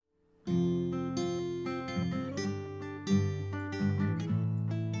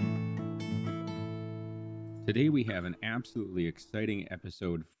Today, we have an absolutely exciting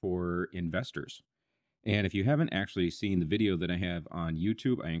episode for investors. And if you haven't actually seen the video that I have on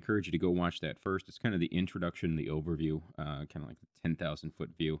YouTube, I encourage you to go watch that first. It's kind of the introduction, the overview, kind of like the 10,000 foot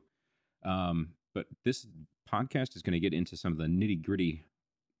view. But this podcast is going to get into some of the nitty gritty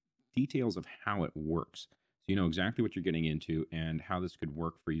details of how it works. So you know exactly what you're getting into and how this could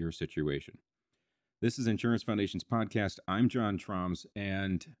work for your situation. This is Insurance Foundation's podcast. I'm John Troms,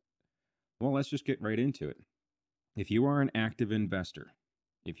 and well, let's just get right into it. If you are an active investor,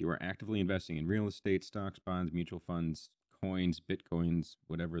 if you are actively investing in real estate, stocks, bonds, mutual funds, coins, bitcoins,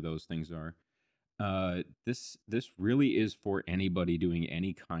 whatever those things are, this really is for anybody doing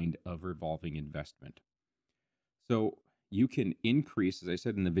any kind of revolving investment. So you can increase, as I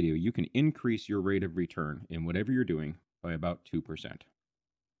said in the video, you can increase your rate of return in whatever you're doing by about 2%.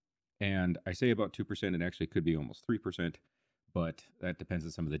 And I say about 2%, it actually could be almost 3%, but that depends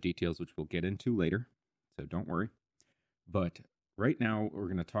on some of the details, which we'll get into later. So don't worry. But right now, we're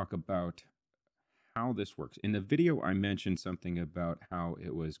going to talk about how this works. In the video, I mentioned something about how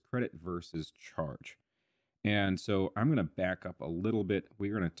it was credit versus charge. And so I'm going to back up a little bit.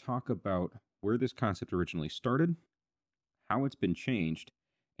 We're going to talk about where this concept originally started, how it's been changed,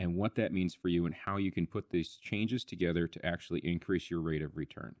 and what that means for you, and how you can put these changes together to actually increase your rate of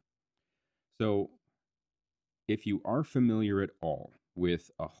return. So if you are familiar at all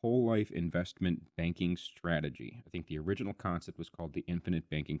with a whole life investment banking strategy, I think the original concept was called the infinite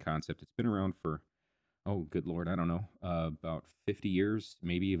banking concept. It's been around for, oh, good Lord, I don't know, about 50 years,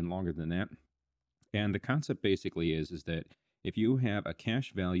 maybe even longer than that. And the concept basically is that if you have a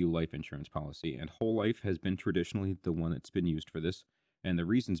cash value life insurance policy, and whole life has been traditionally the one that's been used for this, and the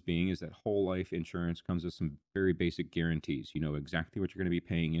reasons being is that whole life insurance comes with some very basic guarantees. You know exactly what you're going to be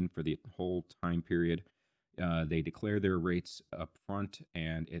paying in for the whole time period. They declare their rates up front,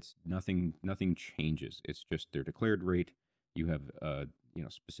 and it's nothing changes. It's just their declared rate. You have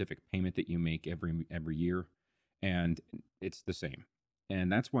specific payment that you make every year, and it's the same.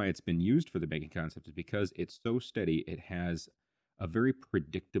 And that's why it's been used for the banking concept, is because it's so steady. It has a very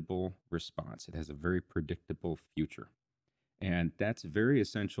predictable response. It has a very predictable future. And that's very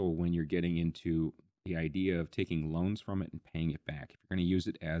essential when you're getting into the idea of taking loans from it and paying it back. If you're going to use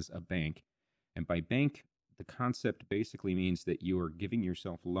it as a bank, and by bank, the concept basically means that you are giving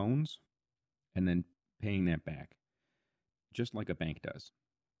yourself loans and then paying that back, just like a bank does.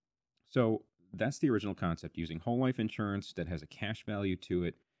 So that's the original concept, using whole life insurance that has a cash value to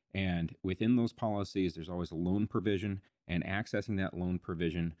it. And within those policies, there's always a loan provision, and accessing that loan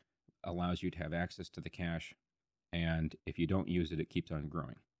provision allows you to have access to the cash. And if you don't use it, it keeps on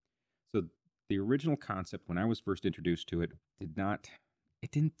growing. So the original concept, when I was first introduced to it, it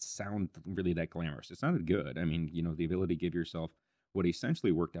didn't sound really that glamorous. It sounded good. I mean, the ability to give yourself what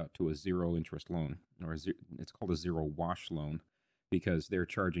essentially worked out to a zero interest loan, or it's called a zero wash loan, because they're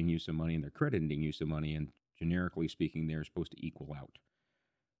charging you some money and they're crediting you some money, and generically speaking, they're supposed to equal out.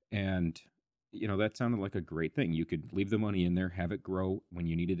 And that sounded like a great thing. You could leave the money in there, have it grow. When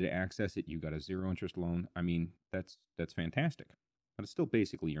you needed to access it, you got a zero interest loan. I mean, that's fantastic, but it's still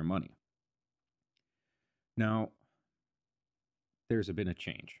basically your money. Now, there's been a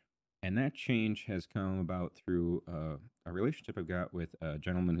change, and that change has come about through a relationship I've got with a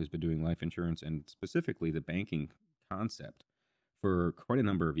gentleman who's been doing life insurance, and specifically the banking concept, for quite a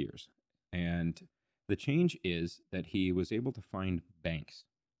number of years. And the change is that he was able to find banks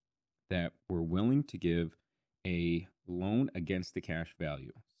that were willing to give a loan against the cash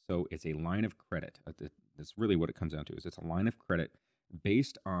value. So it's a line of credit. That's really what it comes down to. Is it's a line of credit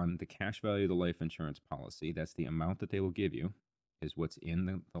based on the cash value of the life insurance policy. That's the amount that they will give you, is what's in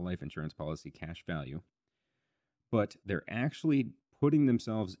the life insurance policy cash value. But they're actually putting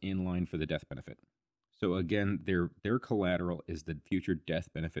themselves in line for the death benefit. So again, their collateral is the future death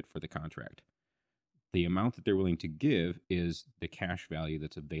benefit for the contract. The amount that they're willing to give is the cash value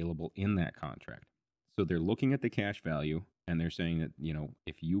that's available in that contract. So they're looking at the cash value, and they're saying that,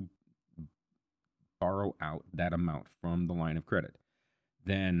 if you borrow out that amount from the line of credit,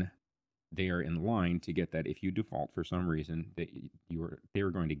 then they are in line to get that. If you default for some reason, they are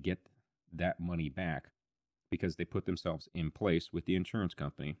going to get that money back, because they put themselves in place with the insurance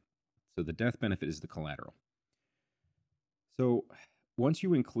company. So the death benefit is the collateral. So once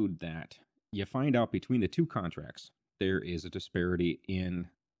you include that, you find out between the two contracts, there is a disparity in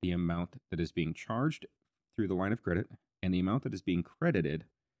the amount that is being charged through the line of credit and the amount that is being credited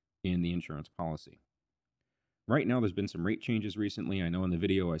in the insurance policy. Right now, there's been some rate changes recently. I know in the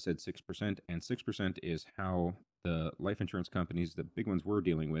video I said 6%, and 6% is how the life insurance companies, the big ones we're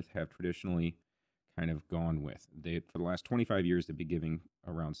dealing with, have traditionally kind of gone with. For the last 25 years, they've been giving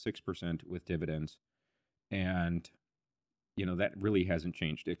around 6% with dividends. And, that really hasn't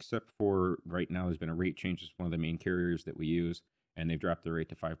changed, except for right now there's been a rate change. It's one of the main carriers that we use, and they've dropped the rate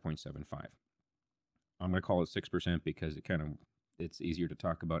to 5.75. I'm going to call it 6% because it's easier to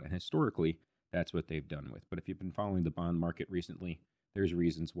talk about. And historically, that's what they've done with. But if you've been following the bond market recently, there's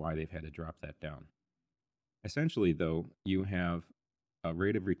reasons why they've had to drop that down. Essentially, though, you have a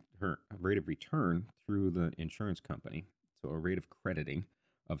rate of return through the insurance company, so a rate of crediting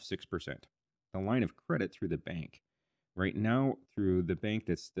of 6%. The line of credit through the bank. Right now, through the bank,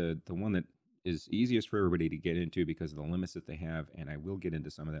 that's the one that is easiest for everybody to get into because of the limits that they have, and I will get into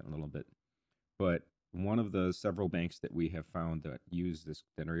some of that in a little bit. But one of the several banks that we have found that use this,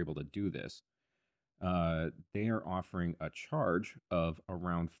 that are able to do this, they are offering a charge of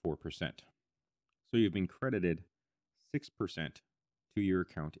around 4%. So you've been credited 6% to your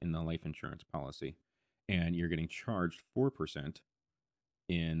account in the life insurance policy, and you're getting charged 4%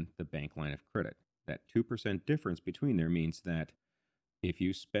 in the bank line of credit. That 2% difference between there means that if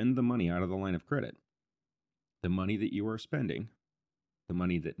you spend the money out of the line of credit, the money that you are spending, the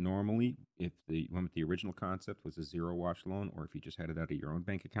money that normally, if the one with the original concept was a zero wash loan, or if you just had it out of your own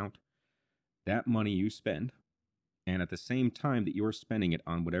bank account, that money you spend, and at the same time that you're spending it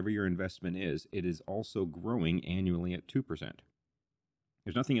on whatever your investment is, it is also growing annually at 2%.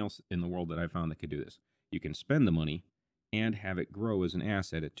 There's nothing else in the world that I've found that could do this. You can spend the money and have it grow as an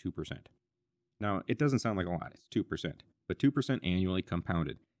asset at 2%. Now, it doesn't sound like a lot, it's 2%, but 2% annually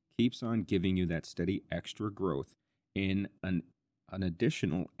compounded keeps on giving you that steady extra growth in an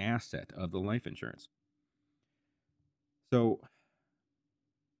additional asset of the life insurance. So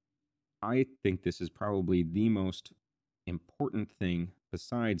I think this is probably the most important thing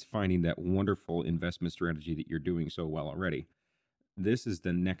besides finding that wonderful investment strategy that you're doing so well already. This is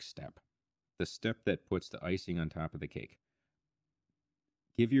the next step, the step that puts the icing on top of the cake.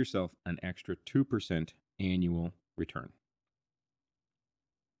 Give yourself an extra 2% annual return.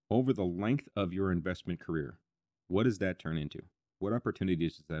 Over the length of your investment career, what does that turn into? What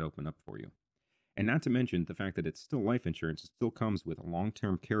opportunities does that open up for you? And not to mention the fact that it's still life insurance, it still comes with a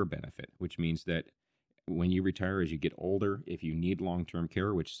long-term care benefit, which means that when you retire, as you get older, if you need long-term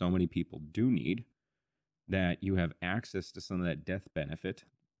care, which so many people do need, that you have access to some of that death benefit,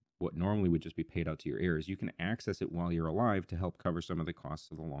 what normally would just be paid out to your heirs. You can access it while you're alive to help cover some of the costs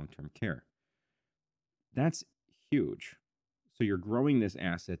of the long-term care. That's huge. So you're growing this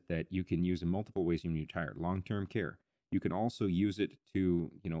asset that you can use in multiple ways when you retire. Long-term care. You can also use it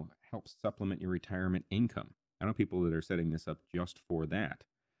to, help supplement your retirement income. I know people that are setting this up just for that,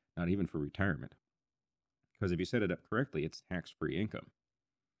 not even for retirement. Because if you set it up correctly, it's tax-free income.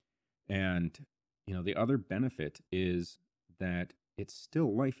 And, the other benefit is that it's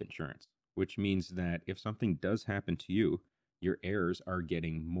still life insurance, which means that if something does happen to you, your heirs are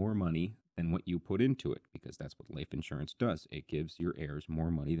getting more money than what you put into it, because that's what life insurance does. It gives your heirs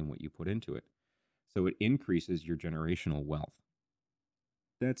more money than what you put into it. So it increases your generational wealth.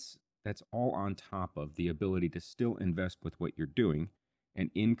 That's all on top of the ability to still invest with what you're doing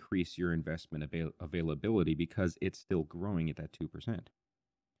and increase your investment availability because it's still growing at that 2%.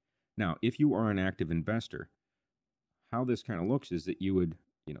 Now, if you are an active investor, how this kind of looks is that you would,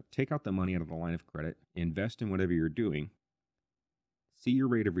 take out the money out of the line of credit, invest in whatever you're doing, see your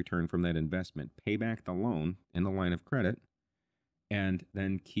rate of return from that investment, pay back the loan in the line of credit, and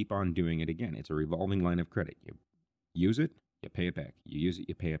then keep on doing it again. It's a revolving line of credit. You use it, you pay it back. You use it,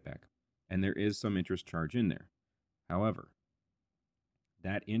 you pay it back. And there is some interest charge in there. However,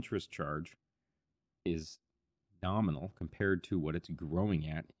 that interest charge is nominal compared to what it's growing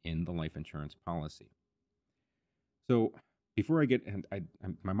at in the life insurance policy. So before I get, and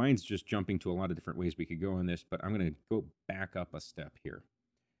my mind's just jumping to a lot of different ways we could go on this, but I'm going to go back up a step here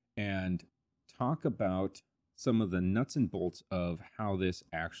and talk about some of the nuts and bolts of how this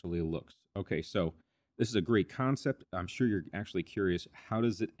actually looks. Okay, so this is a great concept. I'm sure you're actually curious, how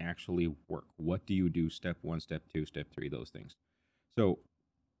does it actually work? What do you do? Step 1, step 2, step 3, those things. So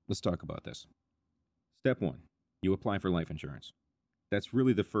let's talk about this. Step 1, you apply for life insurance. That's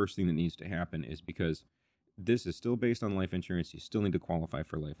really the first thing that needs to happen, is because this is still based on life insurance. You still need to qualify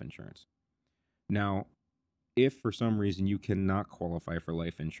for life insurance. Now, if for some reason you cannot qualify for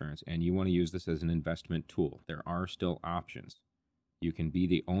life insurance and you want to use this as an investment tool, there are still options. You can be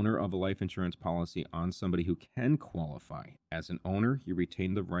the owner of a life insurance policy on somebody who can qualify. As an owner, you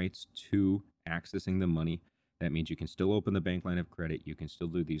retain the rights to accessing the money. That means you can still open the bank line of credit. You can still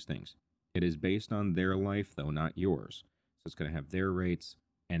do these things. It is based on their life, though, not yours. So it's going to have their rates,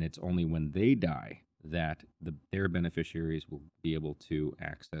 and it's only when they die that their beneficiaries will be able to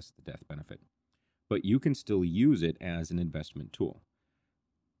access the death benefit. But you can still use it as an investment tool.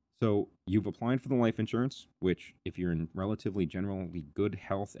 So you've applied for the life insurance, which if you're in relatively generally good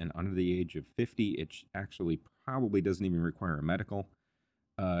health and under the age of 50, it actually probably doesn't even require a medical.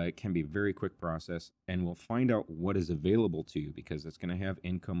 It can be a very quick process, and we'll find out what is available to you because it's going to have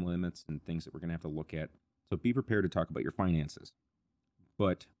income limits and things that we're going to have to look at. So be prepared to talk about your finances.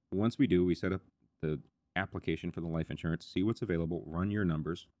 But once we do, we set up the application for the life insurance, see what's available, run your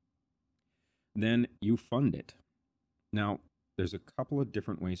numbers, then you fund it. Now, there's a couple of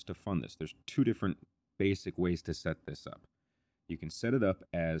different ways to fund this. There's two different basic ways to set this up. You can set it up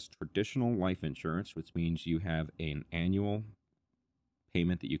as traditional life insurance, which means you have an annual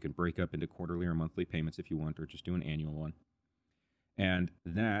payment that you can break up into quarterly or monthly payments if you want, or just do an annual one. And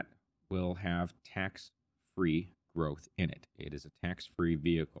that will have tax-free growth in it. It is a tax-free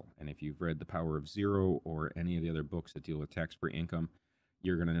vehicle. And if you've read The Power of Zero or any of the other books that deal with tax-free income,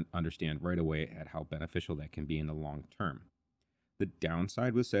 you're going to understand right away at how beneficial that can be in the long term. The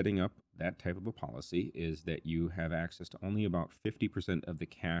downside with setting up that type of a policy is that you have access to only about 50% of the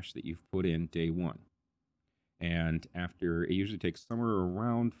cash that you've put in day one. And after, it usually takes somewhere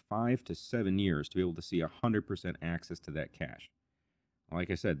around 5 to 7 years to be able to see 100% access to that cash. Like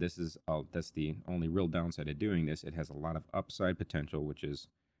I said, that's the only real downside of doing this. It has a lot of upside potential, which is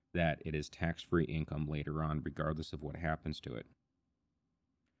that it is tax-free income later on, regardless of what happens to it.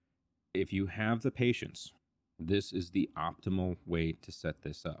 If you have the patience, this is the optimal way to set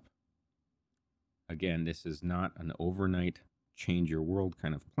this up. Again, this is not an overnight change your world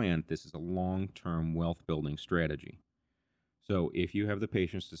kind of plan. This is a long-term wealth building strategy. So if you have the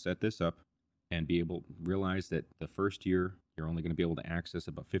patience to set this up and be able to realize that the first year you're only going to be able to access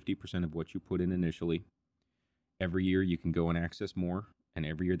about 50% of what you put in initially, every year you can go and access more, and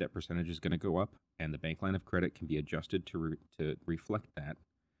every year that percentage is going to go up, and the bank line of credit can be adjusted to reflect that.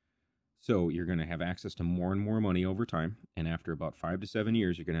 So you're going to have access to more and more money over time. And after about 5 to 7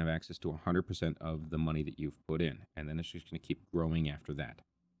 years, you're going to have access to 100% of the money that you've put in. And then it's just going to keep growing after that.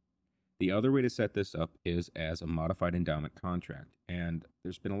 The other way to set this up is as a modified endowment contract. And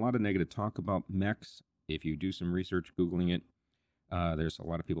there's been a lot of negative talk about MECs. If you do some research, Googling it, there's a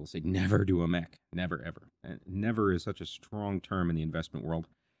lot of people that say never do a MEC. Never, ever. And never is such a strong term in the investment world.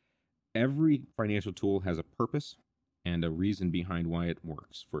 Every financial tool has a purpose and a reason behind why it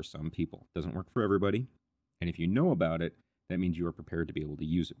works for some people. It doesn't work for everybody. And if you know about it, that means you are prepared to be able to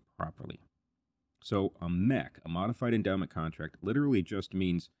use it properly. So a MEC, a modified endowment contract, literally just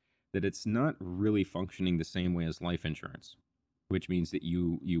means that it's not really functioning the same way as life insurance, which means that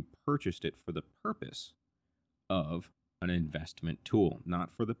you purchased it for the purpose of an investment tool,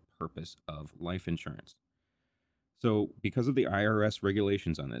 not for the purpose of life insurance. So because of the IRS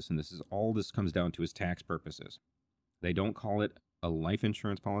regulations on this, and this comes down to is tax purposes, they don't call it a life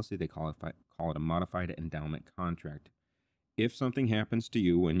insurance policy. They call it a modified endowment contract. If something happens to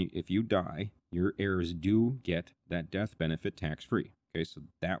you if you die, your heirs do get that death benefit tax-free. Okay, so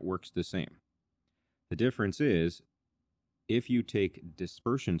that works the same. The difference is if you take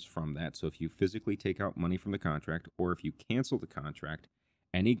dispersions from that, so if you physically take out money from the contract or if you cancel the contract,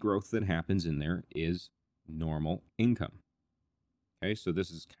 any growth that happens in there is normal income. Okay, so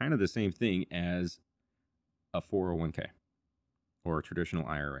this is kind of the same thing as a 401k or a traditional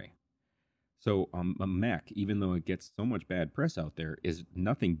IRA. So a MEC, even though it gets so much bad press out there, is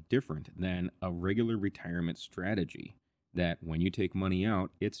nothing different than a regular retirement strategy that when you take money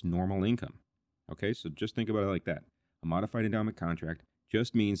out, it's normal income. Okay, so just think about it like that. A modified endowment contract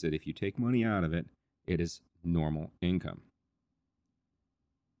just means that if you take money out of it, it is normal income.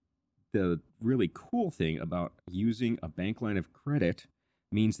 The really cool thing about using a bank line of credit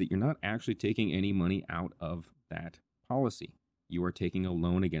means that you're not actually taking any money out of that policy. You are taking a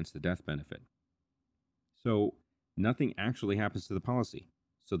loan against the death benefit. So nothing actually happens to the policy.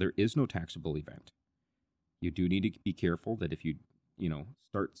 So there is no taxable event. You do need to be careful that if you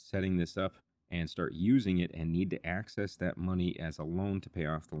start setting this up and start using it and need to access that money as a loan to pay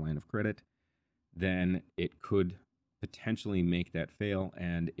off the line of credit, then it could potentially make that fail.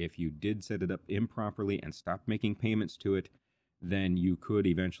 And if you did set it up improperly and stop making payments to it, then you could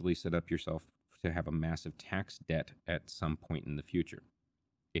eventually set up yourself to have a massive tax debt at some point in the future.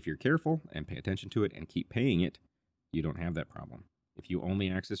 If you're careful and pay attention to it and keep paying it, you don't have that problem. If you only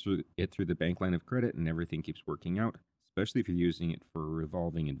access it through the bank line of credit and everything keeps working out, especially if you're using it for a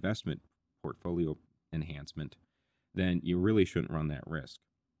revolving investment portfolio enhancement, then you really shouldn't run that risk.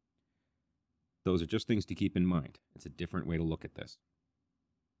 Those are just things to keep in mind. It's a different way to look at this.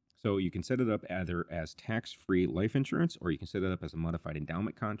 So you can set it up either as tax-free life insurance or you can set it up as a modified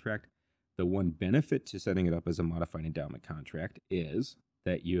endowment contract. The one benefit to setting it up as a modified endowment contract is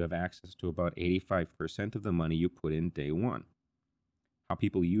that you have access to about 85% of the money you put in day one. How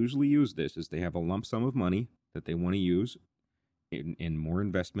people usually use this is they have a lump sum of money that they want to use in more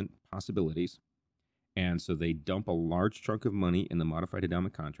investment possibilities. And so they dump a large chunk of money in the modified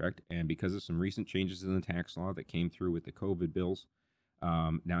endowment contract. And because of some recent changes in the tax law that came through with the COVID bills,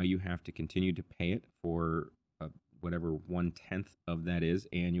 now you have to continue to pay it for whatever 1/10 of that is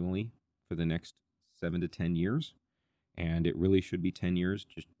annually for the next 7 to 10 years. And it really should be 10 years,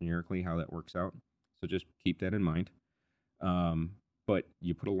 just generically how that works out. So just keep that in mind. But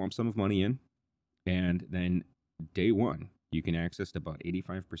you put a lump sum of money in, and then day one, you can access about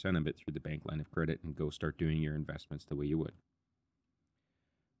 85% of it through the bank line of credit and go start doing your investments the way you would.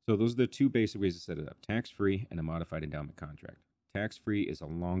 So those are the two basic ways to set it up: tax-free and a modified endowment contract. Tax-free is a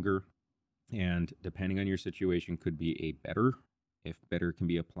longer, and depending on your situation, could be a better, if better can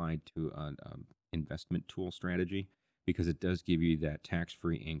be applied to an investment tool strategy, because it does give you that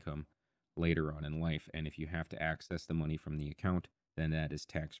tax-free income later on in life. And if you have to access the money from the account, then that is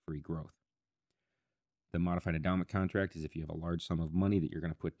tax-free growth. The modified endowment contract is if you have a large sum of money that you're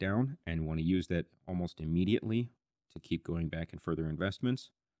going to put down and want to use that almost immediately to keep going back in further investments.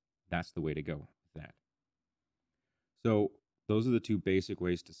 That's the way to go with that. So those are the two basic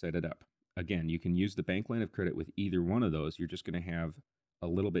ways to set it up. Again, you can use the bank line of credit with either one of those. You're just going to have a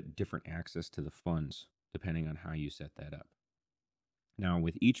little bit different access to the funds depending on how you set that up. Now,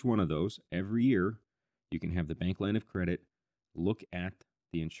 with each one of those, every year, you can have the bank line of credit look at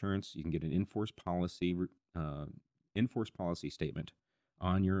the insurance. You can get an in-force policy statement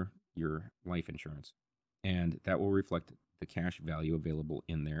on your life insurance, and that will reflect the cash value available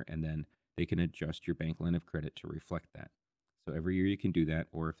in there, and then they can adjust your bank line of credit to reflect that. So every year you can do that,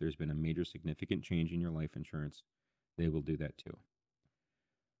 or if there's been a major significant change in your life insurance, they will do that too.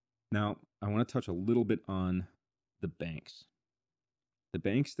 Now, I want to touch a little bit on the banks. The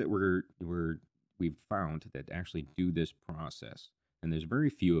banks that we've found that actually do this process, and there's very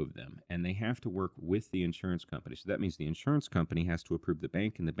few of them, and they have to work with the insurance company. So that means the insurance company has to approve the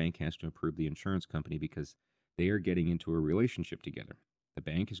bank, and the bank has to approve the insurance company, because they are getting into a relationship together. The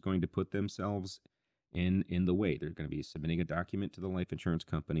bank is going to put themselves in the way. They're going to be submitting a document to the life insurance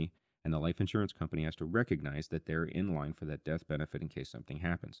company, and the life insurance company has to recognize that they're in line for that death benefit in case something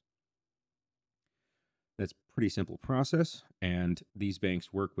happens. That's a pretty simple process, and these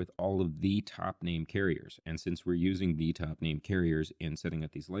banks work with all of the top name carriers. And since we're using the top name carriers in setting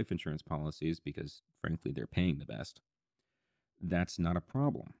up these life insurance policies, because frankly they're paying the best, that's not a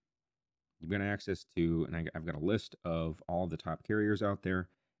problem. You've got access to, and I've got a list of all the top carriers out there,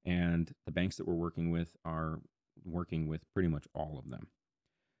 and the banks that we're working with are working with pretty much all of them.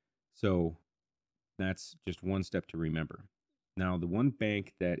 So that's just one step to remember. Now, the one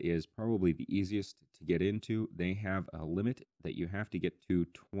bank that is probably the easiest to get into, they have a limit that you have to get to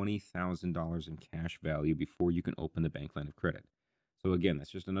 $20,000 in cash value before you can open the bank line of credit. So again,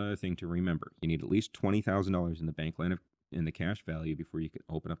 that's just another thing to remember. You need at least $20,000 in the bank line in the cash value before you can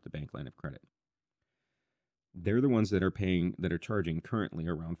open up the bank line of credit. They're the ones that are charging currently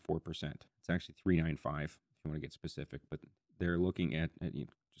around 4%. It's actually 3.95 if you want to get specific, but they're looking at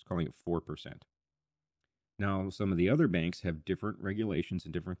just calling it 4%. Now, some of the other banks have different regulations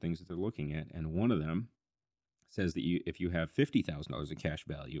and different things that they're looking at, and one of them says that if you have $50,000 in cash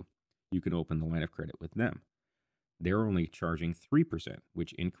value, you can open the line of credit with them. They're only charging 3%,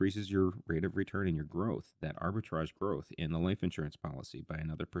 which increases your rate of return and your growth, that arbitrage growth in the life insurance policy, by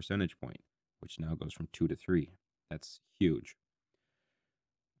another percentage point, which now goes from 2 to 3. That's huge.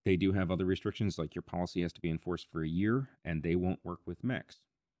 They do have other restrictions, like your policy has to be enforced for a year, and they won't work with MEX.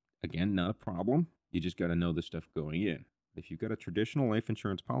 Again, not a problem. You just got to know the stuff going in. If you've got a traditional life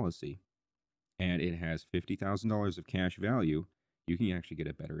insurance policy and it has $50,000 of cash value, you can actually get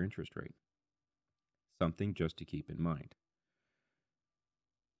a better interest rate. Something just to keep in mind.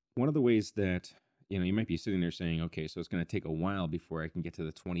 One of the ways that, you might be sitting there saying, okay, so it's going to take a while before I can get to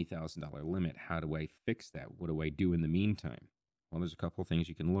the $20,000 limit. How do I fix that? What do I do in the meantime? Well, there's a couple of things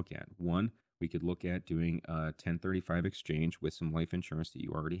you can look at. One, we could look at doing a 1035 exchange with some life insurance that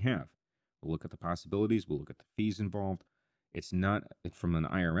you already have. We'll look at the possibilities. We'll look at the fees involved. It's not, from an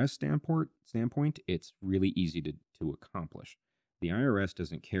IRS standpoint, it's really easy to accomplish. The IRS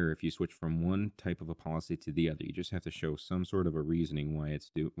doesn't care if you switch from one type of a policy to the other. You just have to show some sort of a reasoning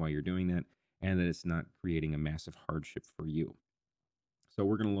why you're doing that, and that it's not creating a massive hardship for you. So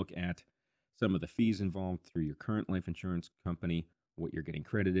we're going to look at some of the fees involved through your current life insurance company, what you're getting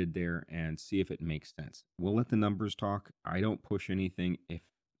credited there, and see if it makes sense. We'll let the numbers talk. I don't push anything. If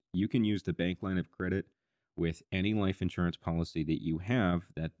you can use the bank line of credit with any life insurance policy that you have,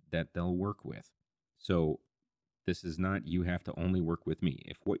 that they'll work with. So this is not, you have to only work with me.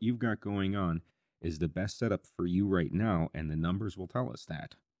 If what you've got going on is the best setup for you right now, and the numbers will tell us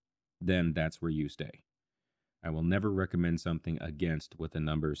that, then that's where you stay. I will never recommend something against what the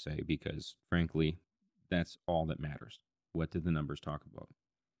numbers say because, frankly, that's all that matters. What did the numbers talk about?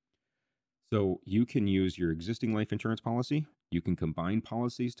 So you can use your existing life insurance policy. You can combine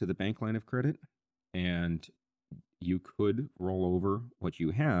policies to the bank line of credit, and you could roll over what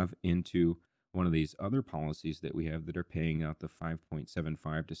you have into one of these other policies that we have that are paying out the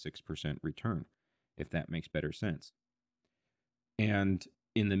 5.75 to 6% return, if that makes better sense. And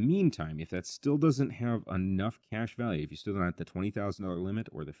in the meantime, if that still doesn't have enough cash value, if you still don't have the $20,000 limit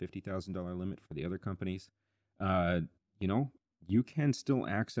or the $50,000 limit for the other companies, uh, you know, you can still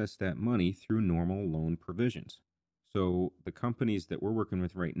access that money through normal loan provisions. So the companies that we're working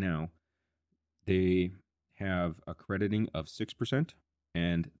with right now, they have a crediting of 6%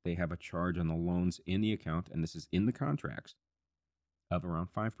 and they have a charge on the loans in the account, and this is in the contracts, of around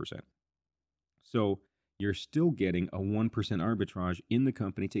 5%. So you're still getting a 1% arbitrage in the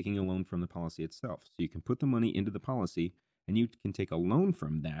company taking a loan from the policy itself. So you can put the money into the policy and you can take a loan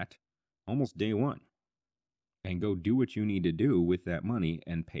from that almost day one and go do what you need to do with that money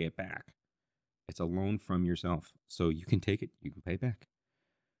and pay it back. It's a loan from yourself. So you can take it, you can pay it back.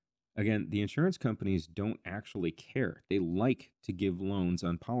 Again, the insurance companies don't actually care. They like to give loans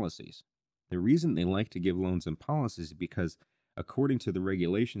on policies. The reason they like to give loans on policies is because, according to the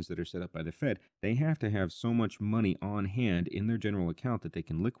regulations that are set up by the Fed, they have to have so much money on hand in their general account that they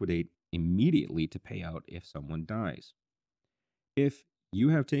can liquidate immediately to pay out if someone dies. If you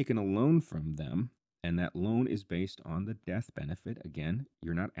have taken a loan from them and that loan is based on the death benefit, again,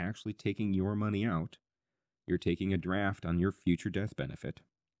 you're not actually taking your money out, you're taking a draft on your future death benefit.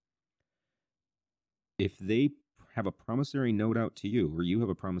 If they have a promissory note out to you, or you have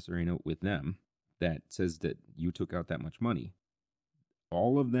a promissory note with them that says that you took out that much money,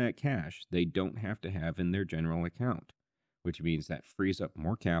 all of that cash they don't have to have in their general account, which means that frees up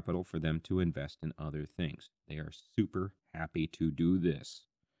more capital for them to invest in other things. They are super happy to do this.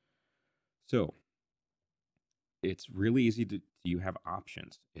 So it's really easy to, you have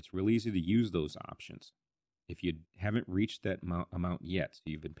options. It's really easy to use those options. If you haven't reached that amount yet, so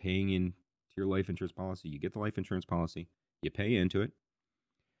you've been paying in to your life insurance policy, you get the life insurance policy, you pay into it,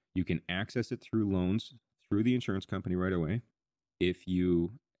 you can access it through loans through the insurance company right away. If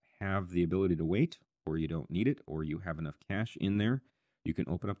you have the ability to wait, or you don't need it, or you have enough cash in there, you can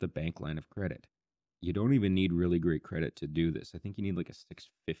open up the bank line of credit. You don't even need really great credit to do this. I think you need like a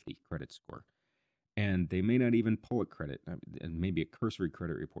 650 credit score. And they may not even pull a credit, maybe a cursory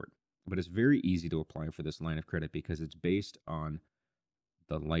credit report. But it's very easy to apply for this line of credit because it's based on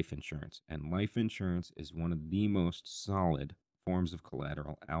the life insurance. And life insurance is one of the most solid forms of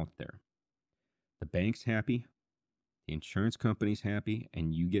collateral out there. The bank's happy, the insurance company's happy,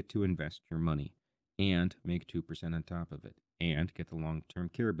 and you get to invest your money and make 2% on top of it and get the long-term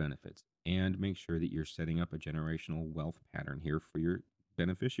care benefits and make sure that you're setting up a generational wealth pattern here for your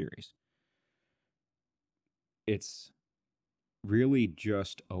beneficiaries. It's really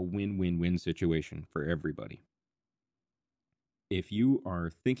just a win-win-win situation for everybody. If you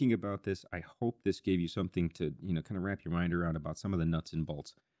are thinking about this, I hope this gave you something to, kind of wrap your mind around about some of the nuts and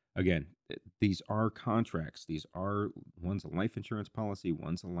bolts. Again, these are contracts. These are, one's a life insurance policy,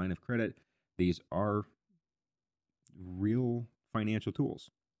 one's a line of credit. These are real financial tools.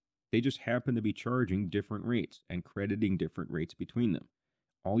 They just happen to be charging different rates and crediting different rates between them.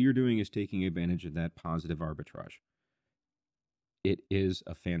 All you're doing is taking advantage of that positive arbitrage. It is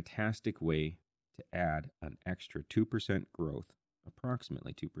a fantastic way to add an extra 2% growth,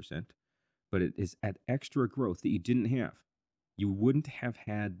 approximately 2%, but it is at extra growth that you didn't have. You wouldn't have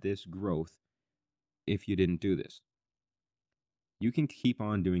had this growth if you didn't do this. You can keep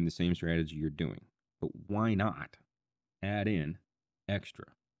on doing the same strategy you're doing, but why not add in extra?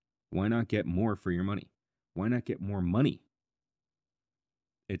 Why not get more for your money? Why not get more money?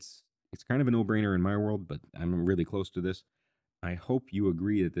 It's kind of a no-brainer in my world, but I'm really close to this. I hope you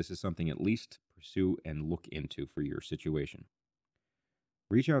agree that this is something at least pursue and look into for your situation.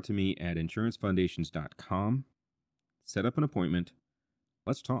 Reach out to me at insurancefoundations.com. Set up an appointment.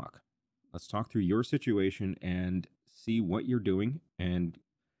 Let's talk. Let's talk through your situation and see what you're doing and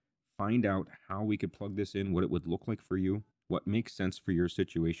find out how we could plug this in, what it would look like for you, what makes sense for your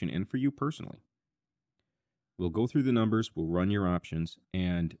situation and for you personally. We'll go through the numbers, we'll run your options,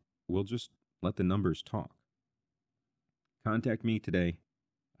 and we'll just let the numbers talk. Contact me today.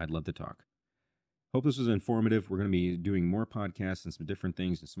 I'd love to talk. Hope this was informative. We're going to be doing more podcasts and some different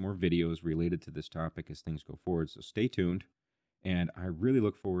things and some more videos related to this topic as things go forward. So stay tuned, and I really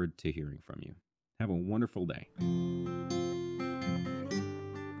look forward to hearing from you. Have a wonderful day.